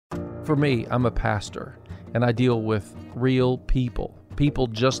for me, I'm a pastor, and I deal with real people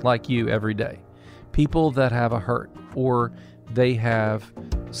just like you every day, people that have a hurt or they have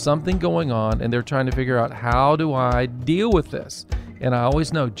something going on and they're trying to figure out, how do I deal with this? And I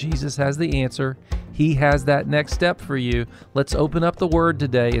always know Jesus has the answer. He has that next step for you. Let's open up the Word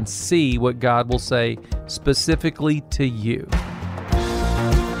today and see what God will say specifically to you.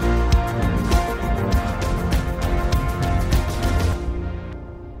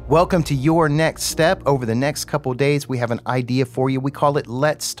 Welcome to Your Next Step. Over the next couple days, we have an idea for you. We call it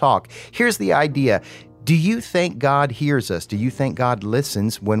Let's Talk. Here's the idea. Do you think God hears us? Do you think God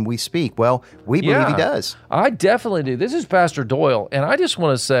listens when we speak? Well, we believe He does. I definitely do. This is Pastor Doyle, and I just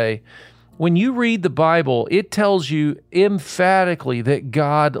want to say, when you read the Bible, it tells you emphatically that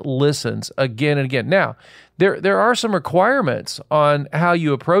God listens again and again. Now, there are some requirements on how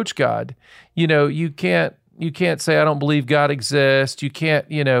you approach God. You know, you can't say, I don't believe God exists. You can't,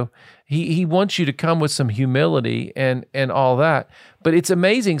 He wants you to come with some humility and all that. But it's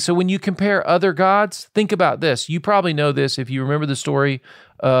amazing. So when you compare other gods, think about this. You probably know this if you remember the story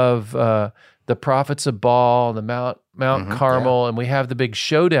of the prophets of Baal, the Mount Carmel, and we have the big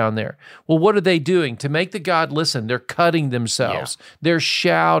showdown there. Well, what are they doing? To make the God listen, they're cutting themselves. Yeah. They're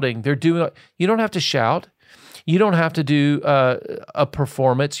shouting. They're doing. You don't have to shout. You don't have to do a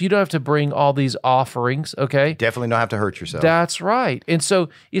performance. You don't have to bring all these offerings, okay? Definitely don't have to hurt yourself. That's right. And so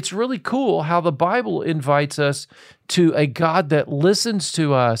it's really cool how the Bible invites us to a God that listens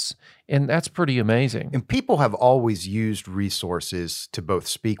to us, and that's pretty amazing. And people have always used resources to both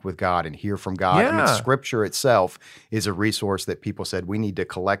speak with God and hear from God. Yeah. I mean, Scripture itself is a resource that people said, we need to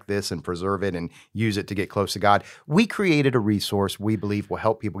collect this and preserve it and use it to get close to God. We created a resource we believe will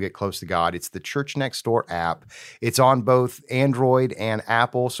help people get close to God. It's the Church Next Door app. It's on both Android and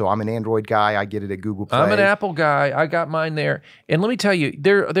Apple. So I'm an Android guy. I get it at Google Play. I'm an Apple guy. I got mine there. And let me tell you,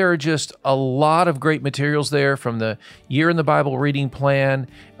 there are just a lot of great materials there, from the Year in the Bible reading plan,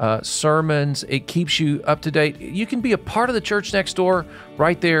 sermons. It keeps you up to date. You can be a part of the Church Next Door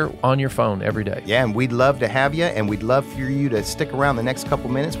right there on your phone every day. Yeah, and we'd love to have you, and we'd love for you to stick around the next couple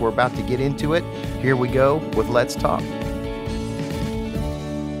minutes. We're about to get into it. Here we go with Let's Talk.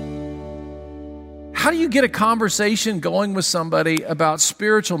 How do you get a conversation going with somebody about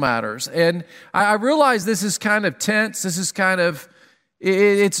spiritual matters? And I realize this is kind of tense. This is kind of,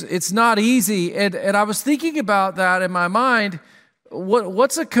 it's not easy. And I was thinking about that in my mind.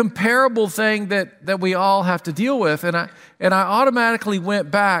 What's a comparable thing that we all have to deal with? And I automatically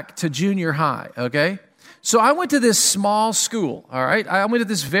went back to junior high, okay? So I went to this small school, all right? I went to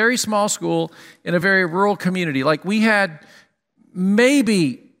this very small school in a very rural community. Like, we had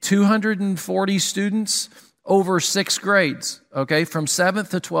maybe 240 students over 6 grades, okay? From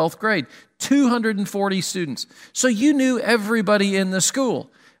 7th to 12th grade, 240 students. So you knew everybody in the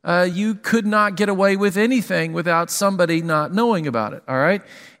school. You could not get away with anything without somebody not knowing about it, all right?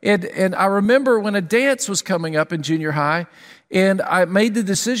 And I remember when a dance was coming up in junior high, and I made the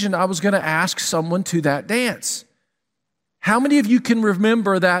decision I was going to ask someone to that dance. How many of you can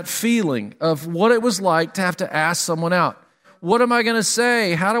remember that feeling of what it was like to have to ask someone out? What am I going to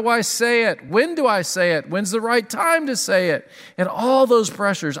say? How do I say it? When do I say it? When's the right time to say it? And all those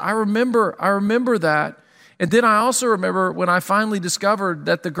pressures. I remember that. And then I also remember when I finally discovered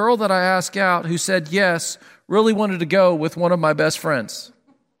that the girl that I asked out who said yes really wanted to go with one of my best friends.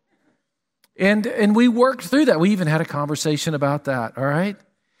 And we worked through that. We even had a conversation about that, all right?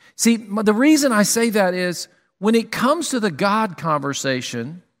 See, the reason I say that is when it comes to the God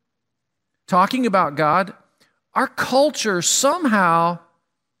conversation, talking about God, our culture somehow,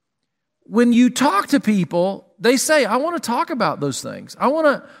 when you talk to people, they say, I want to talk about those things. I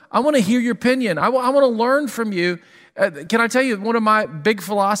want to hear your opinion. I want to learn from you. Can I tell you one of my big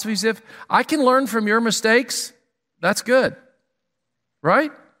philosophies? If I can learn from your mistakes, that's good,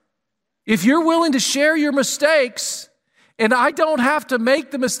 right? If you're willing to share your mistakes and I don't have to make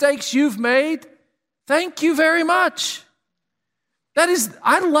the mistakes you've made, thank you very much.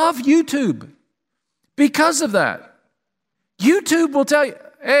 I love YouTube because of that. YouTube will tell you,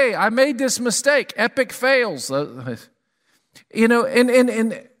 hey, I made this mistake, epic fails. And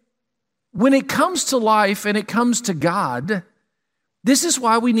when it comes to life and it comes to God, this is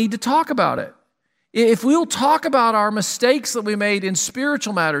why we need to talk about it. If we'll talk about our mistakes that we made in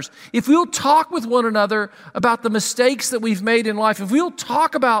spiritual matters, if we'll talk with one another about the mistakes that we've made in life, if we'll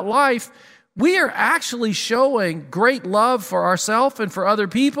talk about life, we are actually showing great love for ourselves and for other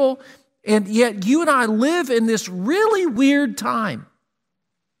people. And yet you and I live in this really weird time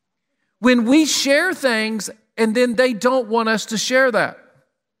when we share things and then they don't want us to share that,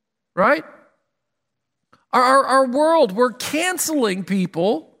 right? Our world, we're canceling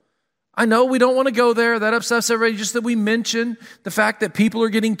people I know we don't want to go there. That upsets everybody. Just that we mention the fact that people are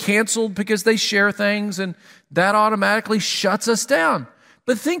getting canceled because they share things, and that automatically shuts us down.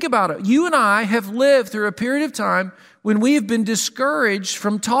 But think about it. You and I have lived through a period of time when we have been discouraged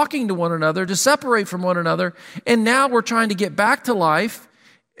from talking to one another, to separate from one another, and now we're trying to get back to life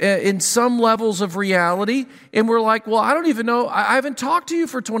in some levels of reality, and we're like, well, I don't even know. I haven't talked to you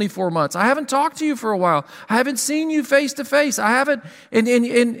for 24 months. I haven't talked to you for a while. I haven't seen you face to face. I haven't, and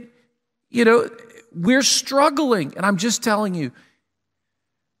you know, we're struggling. And I'm just telling you,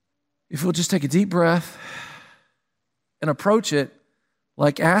 if we'll just take a deep breath and approach it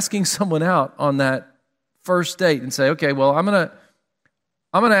like asking someone out on that first date and say, okay, well, I'm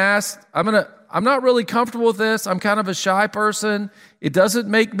not really comfortable with this. I'm kind of a shy person. It doesn't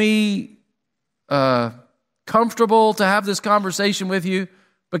make me comfortable to have this conversation with you,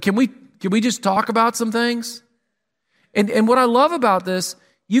 but can we just talk about some things? And what I love about this,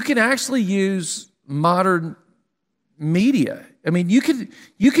 you can actually use modern media. I mean, you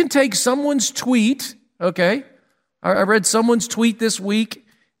can take someone's tweet, okay? I read someone's tweet this week,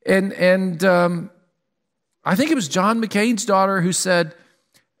 and I think it was John McCain's daughter who said,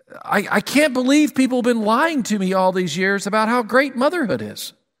 I can't believe people have been lying to me all these years about how great motherhood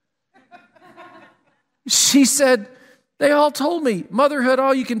is. She said, they all told me, motherhood,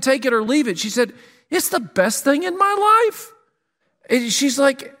 oh, you can take it or leave it. She said, it's the best thing in my life. And she's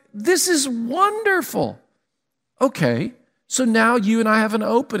like, this is wonderful. Okay, so now you and I have an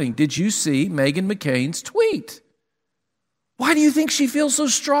opening. Did you see Meghan McCain's tweet? Why do you think she feels so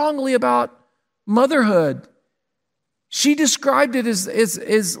strongly about motherhood? She described it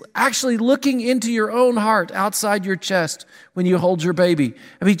as actually looking into your own heart outside your chest when you hold your baby.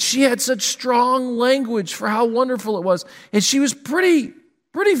 I mean, she had such strong language for how wonderful it was. And she was pretty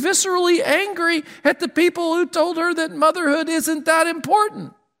viscerally angry at the people who told her that motherhood isn't that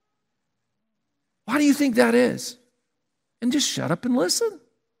important. Why do you think that is? And just shut up and listen.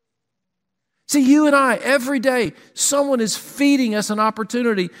 See, you and I, every day, someone is feeding us an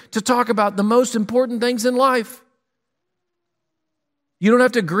opportunity to talk about the most important things in life. You don't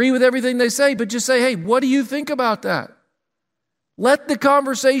have to agree with everything they say, but just say, hey, what do you think about that? Let the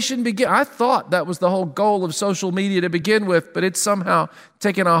conversation begin. I thought that was the whole goal of social media to begin with, but it's somehow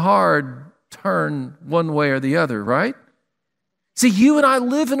taken a hard turn one way or the other, right? See, you and I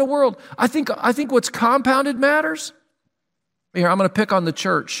live in a world. I think what's compounded matters. Here, I'm going to pick on the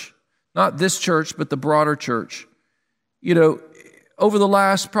church. Not this church, but the broader church. You know, over the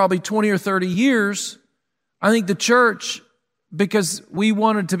last probably 20 or 30 years, I think the church, because we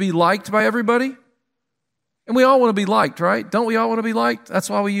wanted to be liked by everybody, and we all want to be liked, right? Don't we all want to be liked? That's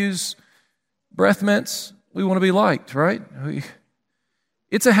why we use breath mints. We want to be liked, right?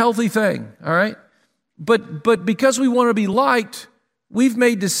 It's a healthy thing, all right? But because we want to be liked, we've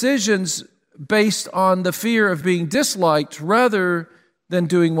made decisions based on the fear of being disliked rather than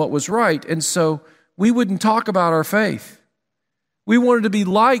doing what was right. And so we wouldn't talk about our faith. We wanted to be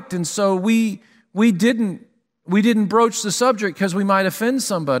liked, and so we didn't broach the subject because we might offend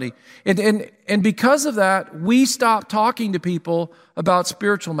somebody. And because of that, we stopped talking to people about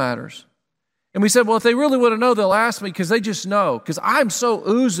spiritual matters. And we said, well, if they really want to know, they'll ask me because they just know. Because I'm so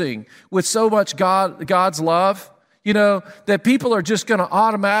oozing with so much God's love, you know, that people are just going to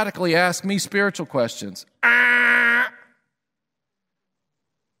automatically ask me spiritual questions.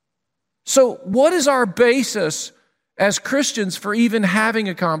 So what is our basis as Christians for even having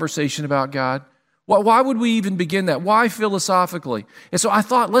a conversation about God? Why would we even begin that? Why philosophically? And so I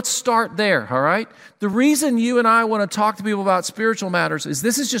thought, let's start there, all right? The reason you and I want to talk to people about spiritual matters is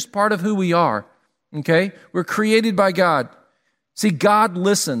this is just part of who we are, okay? We're created by God. See, God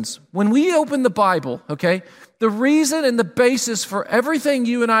listens. When we open the Bible, okay, the reason and the basis for everything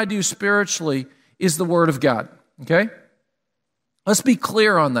you and I do spiritually is the Word of God, okay? Let's be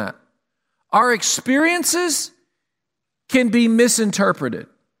clear on that. Our experiences can be misinterpreted.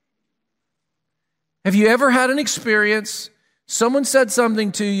 Have you ever had an experience, someone said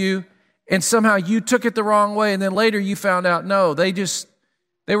something to you, and somehow you took it the wrong way, and then later you found out, no, they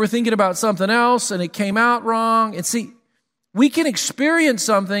were thinking about something else, and it came out wrong. And see, we can experience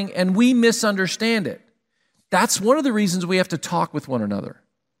something, and we misunderstand it. That's one of the reasons we have to talk with one another.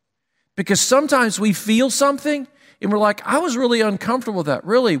 Because sometimes we feel something, and we're like, I was really uncomfortable with that.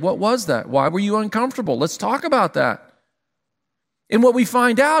 Really, what was that? Why were you uncomfortable? Let's talk about that. And what we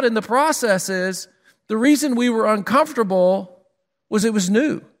find out in the process is, the reason we were uncomfortable was it was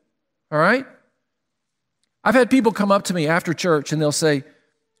new, all right? I've had people come up to me after church and they'll say,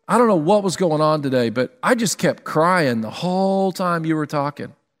 I don't know what was going on today, but I just kept crying the whole time you were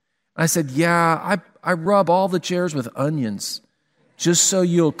talking. I said, yeah, I rub all the chairs with onions just so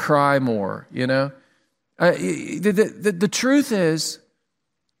you'll cry more, you know? The truth is,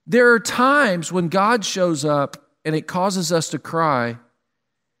 there are times when God shows up and it causes us to cry,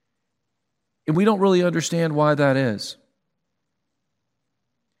 and we don't really understand why that is.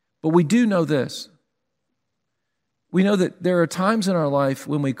 But we do know this. We know that there are times in our life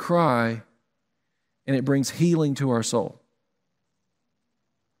when we cry and it brings healing to our soul.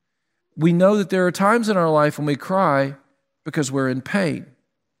 We know that there are times in our life when we cry because we're in pain.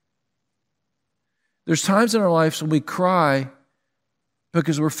 There's times in our lives when we cry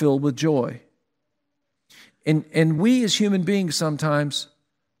because we're filled with joy. And we as human beings sometimes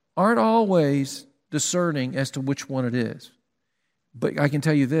aren't always discerning as to which one it is. But I can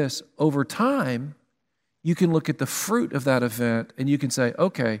tell you this, over time, you can look at the fruit of that event and you can say,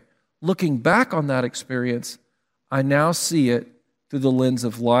 okay, looking back on that experience, I now see it through the lens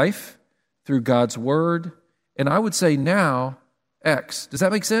of life, through God's Word, and I would say now, X. Does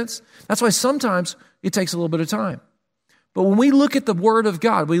that make sense? That's why sometimes it takes a little bit of time. But when we look at the Word of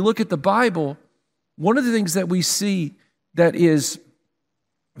God, we look at the Bible, one of the things that we see that is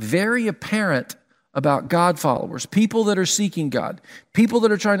very apparent about God followers, people that are seeking God, people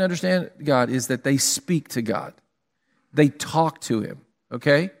that are trying to understand God, is that they speak to God. They talk to Him,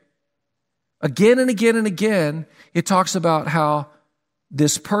 okay? Again and again and again, it talks about how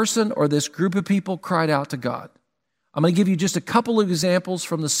this person or this group of people cried out to God. I'm going to give you just a couple of examples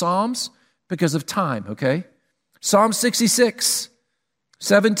from the Psalms because of time, okay? Psalm 66,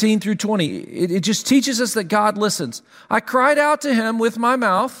 17 through 20. It just teaches us that God listens. I cried out to Him with my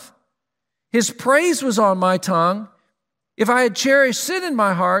mouth. His praise was on my tongue. If I had cherished sin in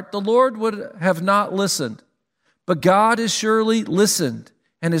my heart, the Lord would have not listened. But God has surely listened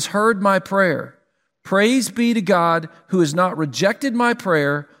and has heard my prayer. Praise be to God who has not rejected my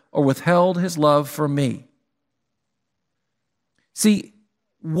prayer or withheld His love from me. See,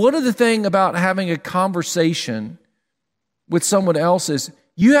 one of the things about having a conversation with someone else is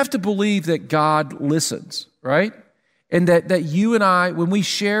you have to believe that God listens, right? And that you and I, when we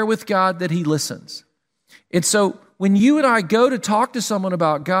share with God, that He listens. And so when you and I go to talk to someone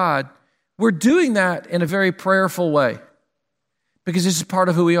about God, we're doing that in a very prayerful way because this is part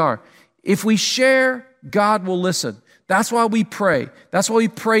of who we are. If we share, God will listen. That's why we pray. That's why we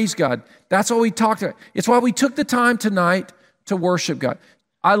praise God. That's why we talk to God. It's why we took the time tonight to worship God.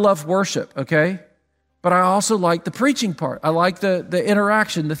 I love worship, okay? But I also like the preaching part. I like the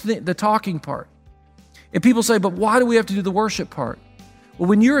interaction, the talking part. And people say, but why do we have to do the worship part? Well,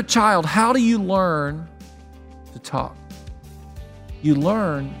 when you're a child, how do you learn to talk? You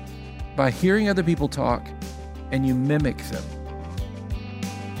learn by hearing other people talk and you mimic them.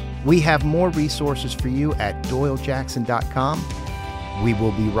 We have more resources for you at doylejackson.com. We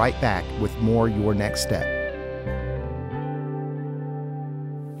will be right back with more Your Next Step.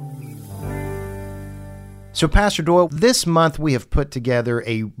 So, Pastor Doyle, this month we have put together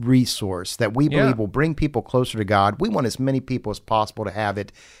a resource that we believe will bring people closer to God. We want as many people as possible to have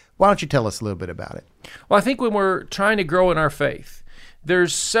it. Why don't you tell us a little bit about it? Well, I think when we're trying to grow in our faith,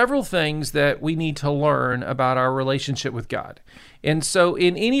 there's several things that we need to learn about our relationship with God. And so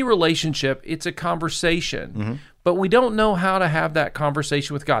in any relationship, it's a conversation, but we don't know how to have that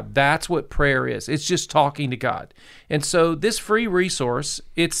conversation with God. That's what prayer is. It's just talking to God. And so this free resource,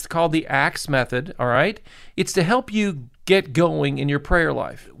 it's called the ACTS method, all right? It's to help you get going in your prayer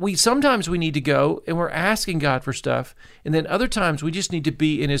life. Sometimes we need to go and we're asking God for stuff, and then other times we just need to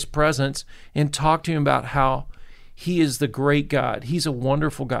be in His presence and talk to Him about how He is the great God. He's a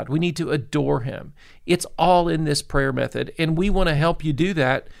wonderful God. We need to adore Him. It's all in this prayer method, and we want to help you do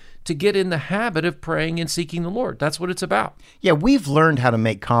that to get in the habit of praying and seeking the Lord. That's what it's about. Yeah, we've learned how to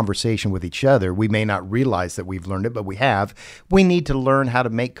make conversation with each other. We may not realize that we've learned it, but we have. We need to learn how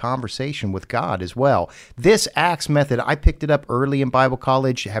to make conversation with God as well. This ACTS method, I picked it up early in Bible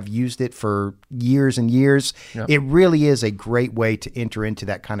college, have used it for years and years. Yep. It really is a great way to enter into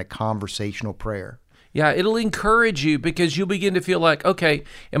that kind of conversational prayer. Yeah, it'll encourage you because you'll begin to feel like, okay,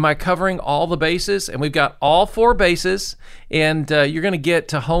 am I covering all the bases? And we've got all 4 bases, and you're going to get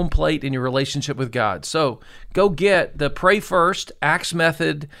to home plate in your relationship with God. So go get the Pray First ACTS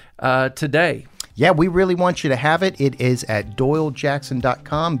method today. Yeah, we really want you to have it. It is at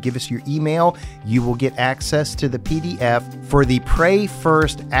doylejackson.com. Give us your email. You will get access to the PDF. For the Pray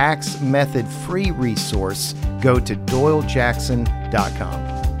First ACTS method free resource, go to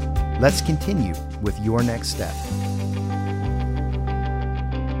doylejackson.com. Let's continue with Your Next Step.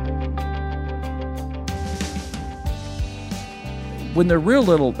 When they're real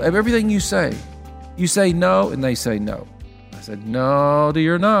little, of everything you say no, and they say no. I said no to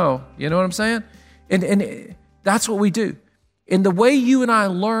your no. You know what I'm saying? And that's what we do. And the way you and I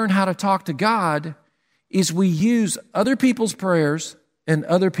learn how to talk to God is we use other people's prayers and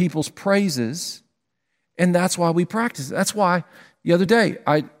other people's praises, and that's why we practice it. That's why the other day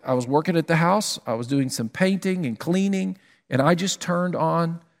I was working at the house, I was doing some painting and cleaning, and I just turned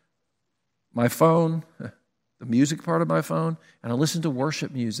on my phone, the music part of my phone, and I listened to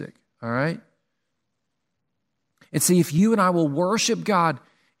worship music, all right? And see, if you and I will worship God,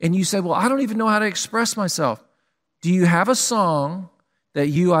 and you say, well, I don't even know how to express myself. Do you have a song that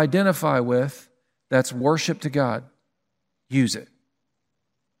you identify with that's worship to God? Use it,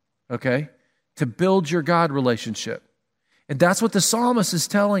 okay? To build your God relationship. And that's what the psalmist is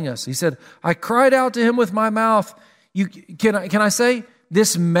telling us. He said, I cried out to him with my mouth. Can I say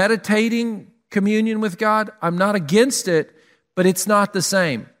this meditating communion with God? I'm not against it, but it's not the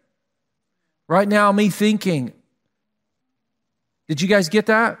same. Right now, me thinking, did you guys get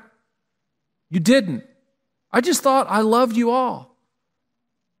that? You didn't. I just thought I loved you all.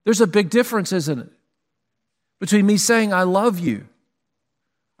 There's a big difference, isn't it? Between me saying, I love you.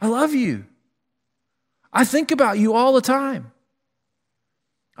 I love you. I think about you all the time.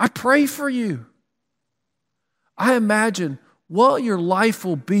 I pray for you. I imagine what your life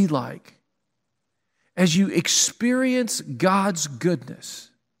will be like as you experience God's goodness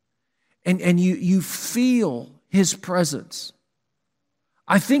and you feel His presence.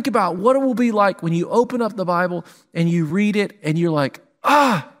 I think about what it will be like when you open up the Bible and you read it and you're like,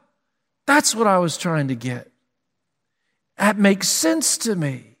 that's what I was trying to get. That makes sense to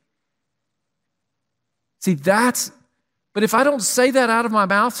me. See, but if I don't say that out of my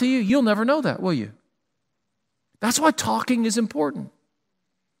mouth to you, you'll never know that, will you? That's why talking is important.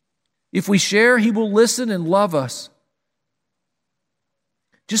 If we share, He will listen and love us.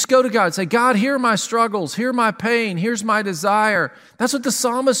 Just go to God and say, God, here are my struggles, here are my pain, here's my desire. That's what the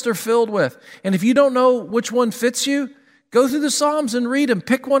psalmists are filled with. And if you don't know which one fits you, go through the Psalms and read them.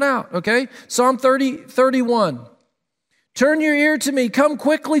 Pick one out, okay? Psalm 31. Turn your ear to me. Come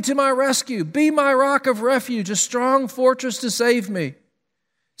quickly to my rescue. Be my rock of refuge, a strong fortress to save me.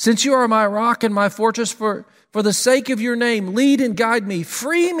 Since you are my rock and my fortress, for the sake of your name, lead and guide me.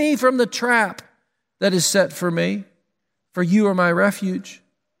 Free me from the trap that is set for me, for you are my refuge.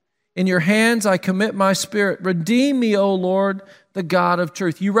 In your hands I commit my spirit. Redeem me, O Lord, the God of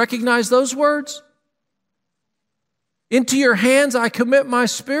truth. You recognize those words? Into your hands I commit my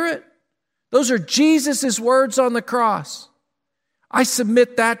spirit. Those are Jesus' words on the cross. I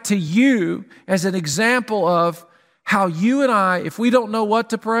submit that to you as an example of how you and I, if we don't know what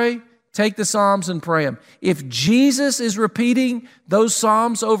to pray, take the Psalms and pray them. If Jesus is repeating those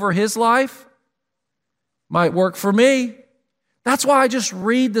Psalms over His life, might work for me. That's why I just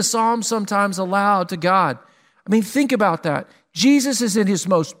read the Psalms sometimes aloud to God. I mean, think about that. Jesus is in His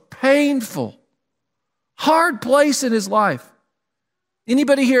most painful, hard place in His life.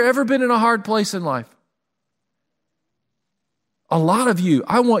 Anybody here ever been in a hard place in life? A lot of you.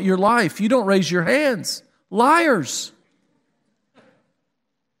 I want your life. You don't raise your hands. Liars.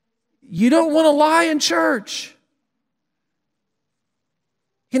 You don't want to lie in church.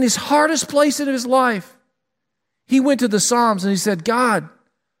 In his hardest place in his life, he went to the Psalms and he said, God,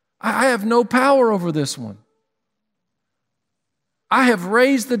 I have no power over this one. I have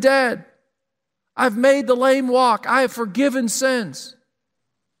raised the dead. I've made the lame walk. I have forgiven sins.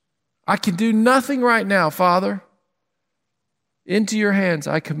 I can do nothing right now, Father. Into your hands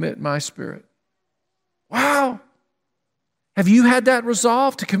I commit my spirit. Wow. Have you had that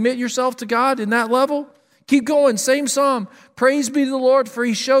resolve to commit yourself to God in that level? Keep going, same psalm. Praise be to the Lord, for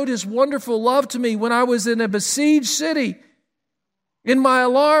He showed His wonderful love to me when I was in a besieged city. In my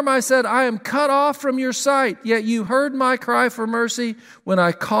alarm, I said, I am cut off from your sight, yet you heard my cry for mercy when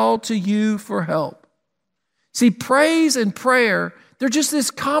I called to you for help. See, praise and prayer, they're just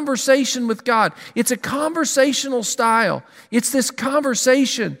this conversation with God. It's a conversational style. It's this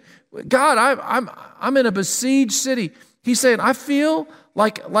conversation. God, I'm in a besieged city. He's saying, I feel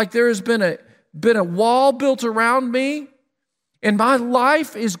like there has been a wall built around me, and my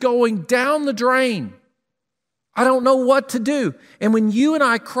life is going down the drain. I don't know what to do. And when you and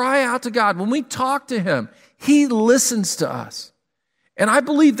I cry out to God, when we talk to Him, He listens to us. And I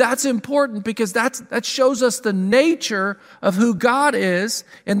believe that's important because that shows us the nature of who God is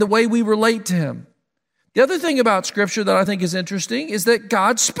and the way we relate to Him. The other thing about Scripture that I think is interesting is that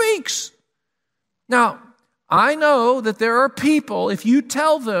God speaks. Now, I know that there are people, if you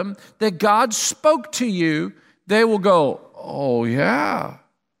tell them that God spoke to you, they will go, oh yeah.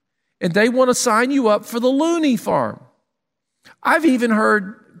 And they want to sign you up for the loony farm. I've even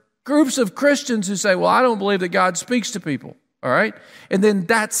heard groups of Christians who say, well, I don't believe that God speaks to people. all right? And then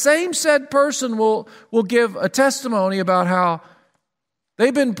that same said person will give a testimony about how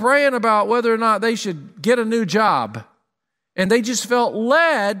they've been praying about whether or not they should get a new job. And they just felt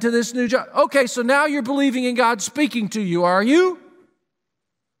led to this new job. Okay, so now you're believing in God speaking to you, are you?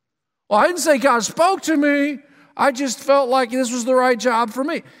 Well, I didn't say God spoke to me. I just felt like this was the right job for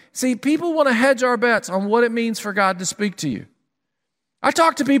me. See, people want to hedge our bets on what it means for God to speak to you. I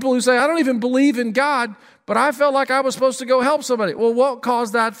talk to people who say, I don't even believe in God, but I felt like I was supposed to go help somebody. Well, what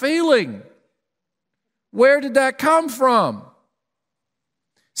caused that feeling? Where did that come from?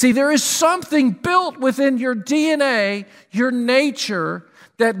 See, there is something built within your DNA, your nature,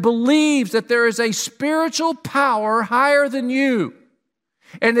 that believes that there is a spiritual power higher than you.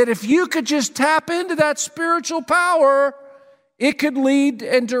 And that if you could just tap into that spiritual power, it could lead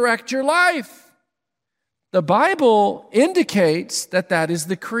and direct your life. The Bible indicates that that is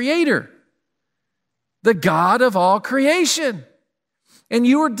the Creator, the God of all creation. And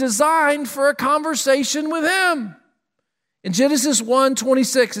you were designed for a conversation with Him. In Genesis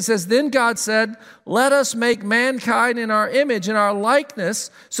 1:26, it says, Then God said, Let us make mankind in our image, in our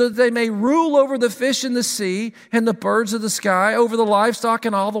likeness, so that they may rule over the fish in the sea and the birds of the sky, over the livestock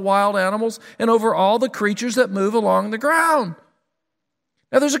and all the wild animals, and over all the creatures that move along the ground.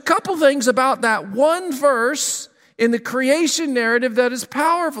 Now, there's a couple things about that one verse in the creation narrative that is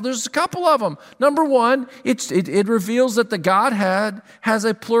powerful. There's a couple of them. Number one, it reveals that the Godhead has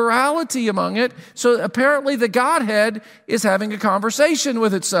a plurality among it. So apparently the Godhead is having a conversation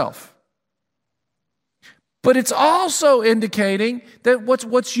with itself. But it's also indicating that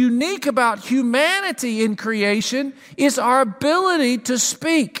what's unique about humanity in creation is our ability to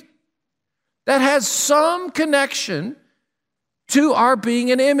speak. That has some connection to our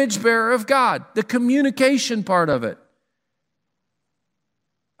being an image bearer of God, the communication part of it.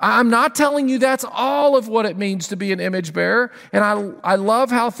 I'm not telling you that's all of what it means to be an image bearer, and I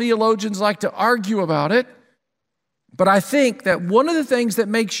love how theologians like to argue about it, but I think that one of the things that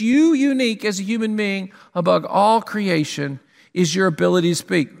makes you unique as a human being above all creation is your ability to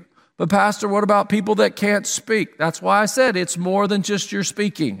speak. But Pastor, what about people that can't speak? That's why I said it's more than just your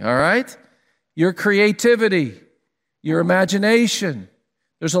speaking, all right? Your creativity, your imagination.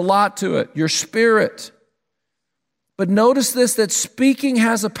 There's a lot to it. Your spirit. But notice this, that speaking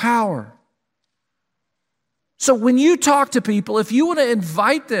has a power. So when you talk to people, if you want to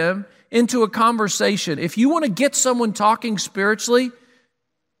invite them into a conversation, if you want to get someone talking spiritually,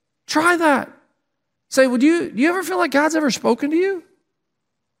 try that. Say, do you ever feel like God's ever spoken to you?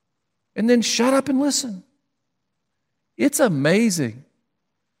 And then shut up and listen. It's amazing.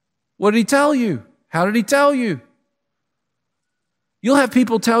 What did He tell you? How did He tell you? You'll have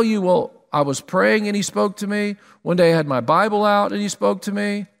people tell you, well, I was praying and He spoke to me. One day I had my Bible out and He spoke to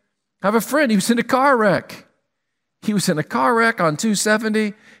me. I have a friend, he was in a car wreck. He was in a car wreck on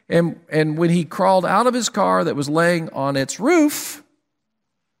 270, and when he crawled out of his car that was laying on its roof,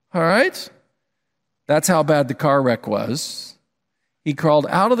 all right, that's how bad the car wreck was. He crawled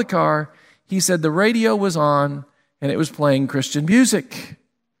out of the car. He said the radio was on and it was playing Christian music.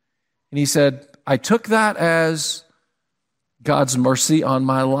 And he said, I took that as God's mercy on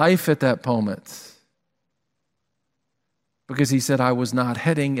my life at that moment. Because he said I was not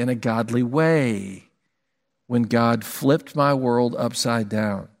heading in a godly way when God flipped my world upside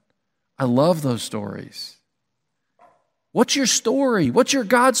down. I love those stories. What's your story? What's your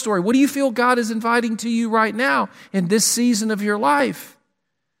God story? What do you feel God is inviting to you right now in this season of your life?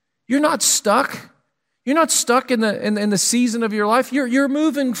 You're not stuck. You're not stuck in the season of your life. You're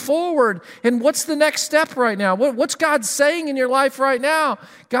moving forward. And what's the next step right now? What's God saying in your life right now?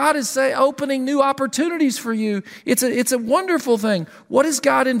 God is opening new opportunities for you. It's a wonderful thing. What is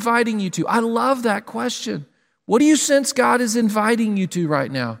God inviting you to? I love that question. What do you sense God is inviting you to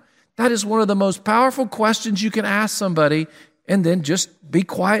right now? That is one of the most powerful questions you can ask somebody, and then just be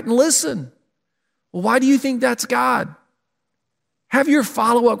quiet and listen. Well, why do you think that's God? Have your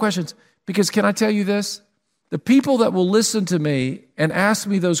follow-up questions. Because can I tell you this? The people that will listen to me and ask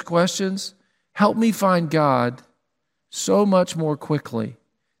me those questions help me find God so much more quickly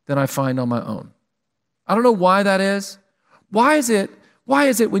than I find on my own. I don't know why that is. Why is it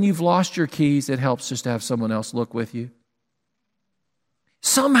when you've lost your keys, it helps just to have someone else look with you?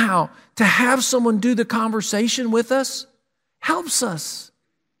 Somehow, to have someone do the conversation with us helps us.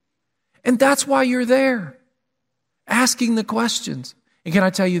 And that's why you're there, asking the questions. And can I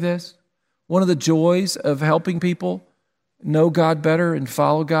tell you this? One of the joys of helping people know God better and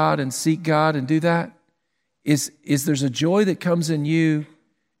follow God and seek God and do that is there's a joy that comes in you,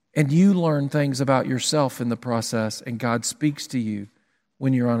 and you learn things about yourself in the process, and God speaks to you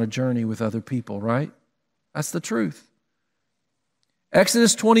when you're on a journey with other people, right? That's the truth.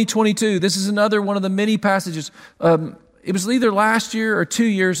 Exodus 20:22. This is another one of the many passages. It was either last year or 2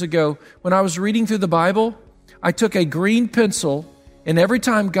 years ago when I was reading through the Bible. I took a green pencil, and every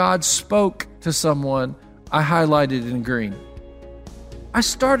time God spoke to someone, I highlighted it in green. I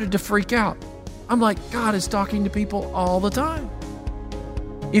started to freak out. I'm like, God is talking to people all the time.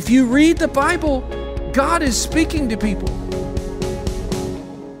 If you read the Bible, God is speaking to people.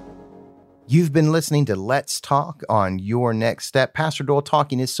 You've been listening to Let's Talk on Your Next Step. Pastor Doyle,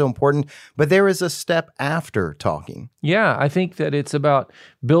 talking is so important, but there is a step after talking. Yeah, I think that it's about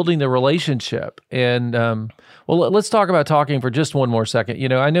building the relationship. And let's talk about talking for just one more second. You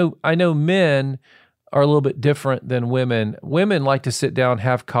know, I know men are a little bit different than women. Women like to sit down,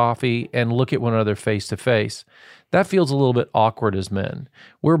 have coffee, and look at one another face to face. That feels a little bit awkward as men.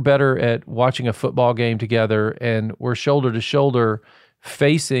 We're better at watching a football game together, and we're shoulder to shoulder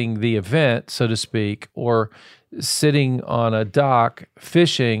facing the event, so to speak, or sitting on a dock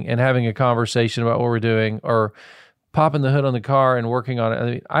fishing and having a conversation about what we're doing, or popping the hood on the car and working on it. I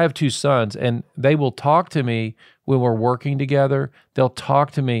mean, I have 2 sons, and they will talk to me when we're working together. They'll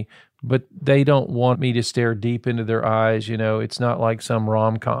talk to me, but they don't want me to stare deep into their eyes. You know, it's not like some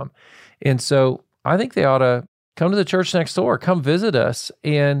rom-com. And so I think they ought to come to the church next door, come visit us,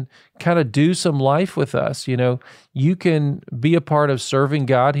 and kind of do some life with us. You know, you can be a part of serving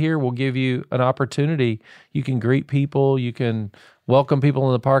God here. We'll give you an opportunity. You can greet people. You can welcome people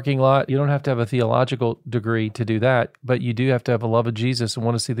in the parking lot. You don't have to have a theological degree to do that, but you do have to have a love of Jesus and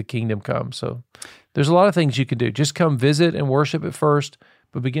want to see the kingdom come. So there's a lot of things you can do. Just come visit and worship at first,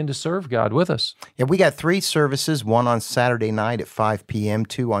 but begin to serve God with us. Yeah, we got 3 services, one on Saturday night at 5 p.m.,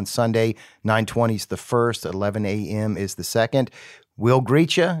 2 on Sunday, 9:20 is the first, 11 a.m. is the second. We'll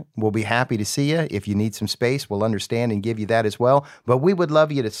greet you. We'll be happy to see you. If you need some space, we'll understand and give you that as well. But we would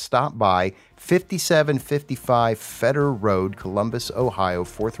love you to stop by 5755 Fetter Road, Columbus, Ohio,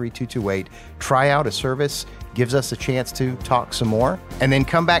 43228. Try out a service, gives us a chance to talk some more, and then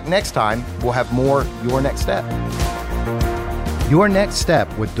come back next time. We'll have more Your Next Step. Your Next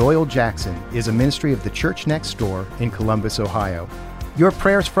Step with Doyle Jackson is a ministry of the Church Next Door in Columbus, Ohio. Your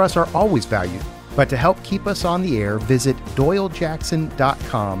prayers for us are always valued, but to help keep us on the air, visit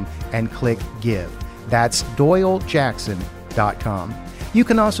doylejackson.com and click Give. That's doylejackson.com. You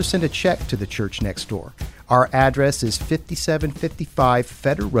can also send a check to the Church Next Door. Our address is 5755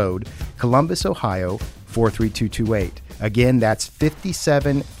 Fetter Road, Columbus, Ohio, 43228. Again, that's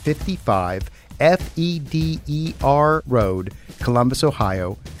 5755 FEDER Road, Columbus,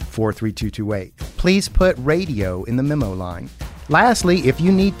 Ohio, 43228. Please put radio in the memo line. Lastly, if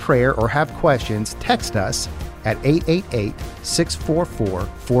you need prayer or have questions, text us at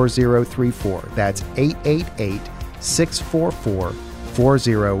 888-644-4034. That's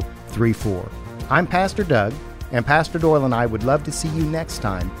 888-644-4034. I'm Pastor Doug, and Pastor Doyle and I would love to see you next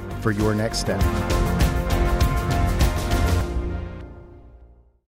time for Your Next Step.